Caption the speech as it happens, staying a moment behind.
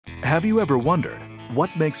Have you ever wondered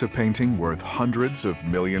what makes a painting worth hundreds of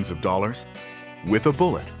millions of dollars? With a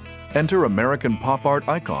bullet, enter American pop art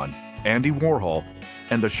icon Andy Warhol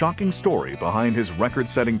and the shocking story behind his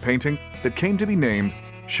record-setting painting that came to be named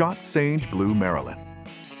Shot Sage Blue Marilyn.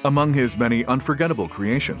 Among his many unforgettable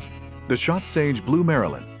creations, the Shot Sage Blue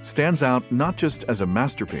Marilyn stands out not just as a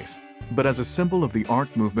masterpiece, but as a symbol of the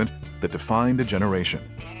art movement that defined a generation.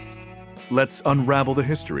 Let's unravel the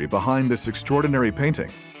history behind this extraordinary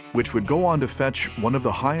painting, which would go on to fetch one of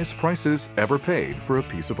the highest prices ever paid for a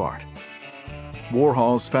piece of art.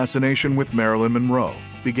 Warhol's fascination with Marilyn Monroe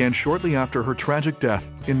began shortly after her tragic death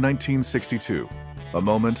in 1962, a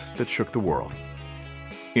moment that shook the world.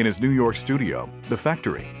 In his New York studio, The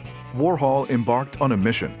Factory, Warhol embarked on a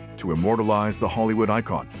mission to immortalize the Hollywood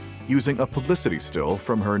icon, using a publicity still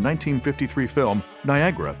from her 1953 film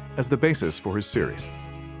Niagara as the basis for his series.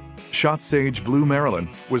 Shot Sage Blue Marilyn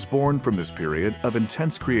was born from this period of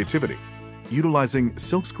intense creativity, utilizing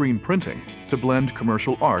silkscreen printing to blend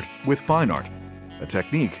commercial art with fine art, a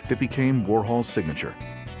technique that became Warhol's signature.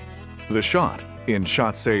 The shot in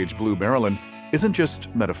Shot Sage Blue Marilyn isn't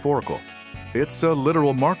just metaphorical, it's a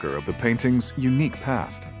literal marker of the painting's unique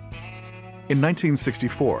past. In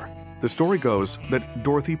 1964, the story goes that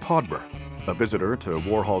Dorothy Podber, a visitor to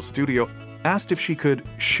Warhol's studio, asked if she could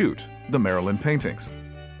shoot the Marilyn paintings.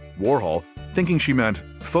 Warhol, thinking she meant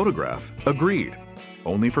photograph, agreed,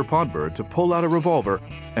 only for Podber to pull out a revolver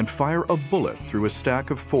and fire a bullet through a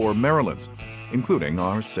stack of 4 Marilyns, including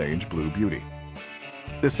our Sage Blue Beauty.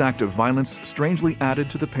 This act of violence strangely added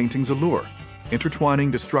to the painting's allure,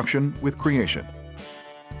 intertwining destruction with creation.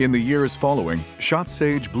 In the years following, Shot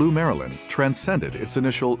Sage Blue Marilyn transcended its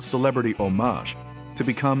initial celebrity homage to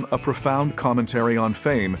become a profound commentary on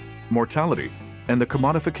fame, mortality, and the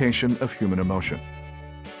commodification of human emotion.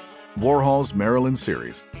 Warhol's Marilyn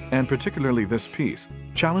series, and particularly this piece,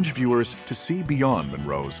 challenged viewers to see beyond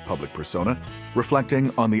Monroe's public persona, reflecting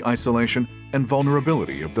on the isolation and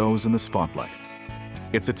vulnerability of those in the spotlight.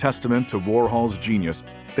 It's a testament to Warhol's genius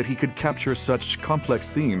that he could capture such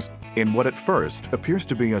complex themes in what at first appears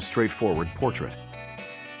to be a straightforward portrait.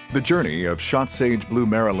 The journey of Shot Sage Blue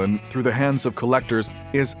Marilyn through the hands of collectors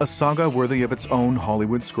is a saga worthy of its own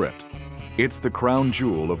Hollywood script. It's the crown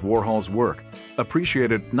jewel of Warhol's work,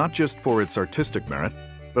 appreciated not just for its artistic merit,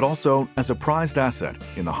 but also as a prized asset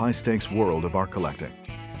in the high-stakes world of art collecting.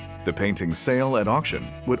 The painting's sale at auction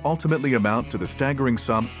would ultimately amount to the staggering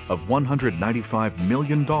sum of $195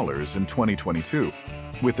 million in 2022,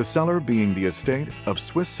 with the seller being the estate of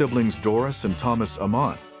Swiss siblings Doris and Thomas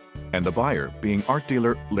Amann, and the buyer being art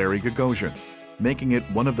dealer Larry Gagosian, making it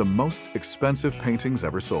one of the most expensive paintings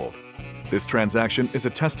ever sold. This transaction is a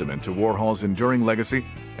testament to Warhol's enduring legacy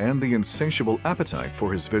and the insatiable appetite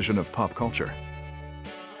for his vision of pop culture.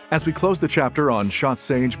 As we close the chapter on Shot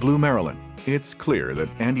Sage Blue Marilyn, it's clear that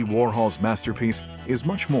Andy Warhol's masterpiece is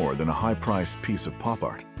much more than a high-priced piece of pop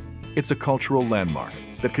art. It's a cultural landmark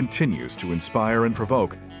that continues to inspire and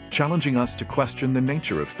provoke, challenging us to question the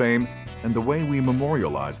nature of fame and the way we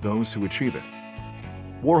memorialize those who achieve it.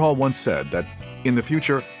 Warhol once said that, in the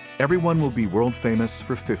future, everyone will be world famous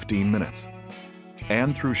for 15 minutes.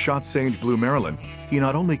 And through Shot Sage Blue Marilyn, he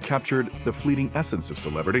not only captured the fleeting essence of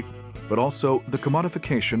celebrity, but also the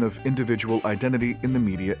commodification of individual identity in the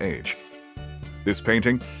media age. This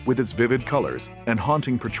painting, with its vivid colors and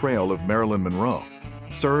haunting portrayal of Marilyn Monroe,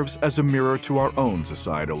 serves as a mirror to our own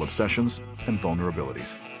societal obsessions and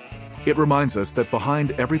vulnerabilities. It reminds us that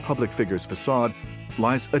behind every public figure's facade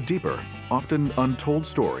lies a deeper, often untold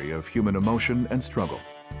story of human emotion and struggle.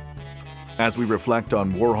 As we reflect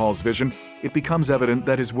on Warhol's vision, it becomes evident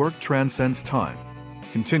that his work transcends time,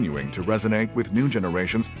 continuing to resonate with new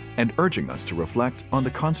generations and urging us to reflect on the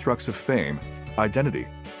constructs of fame, identity,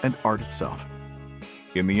 and art itself.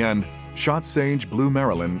 In the end, Shot Sage Blue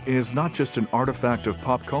Marilyn is not just an artifact of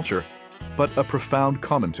pop culture, but a profound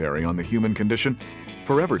commentary on the human condition,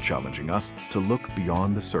 forever challenging us to look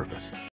beyond the surface.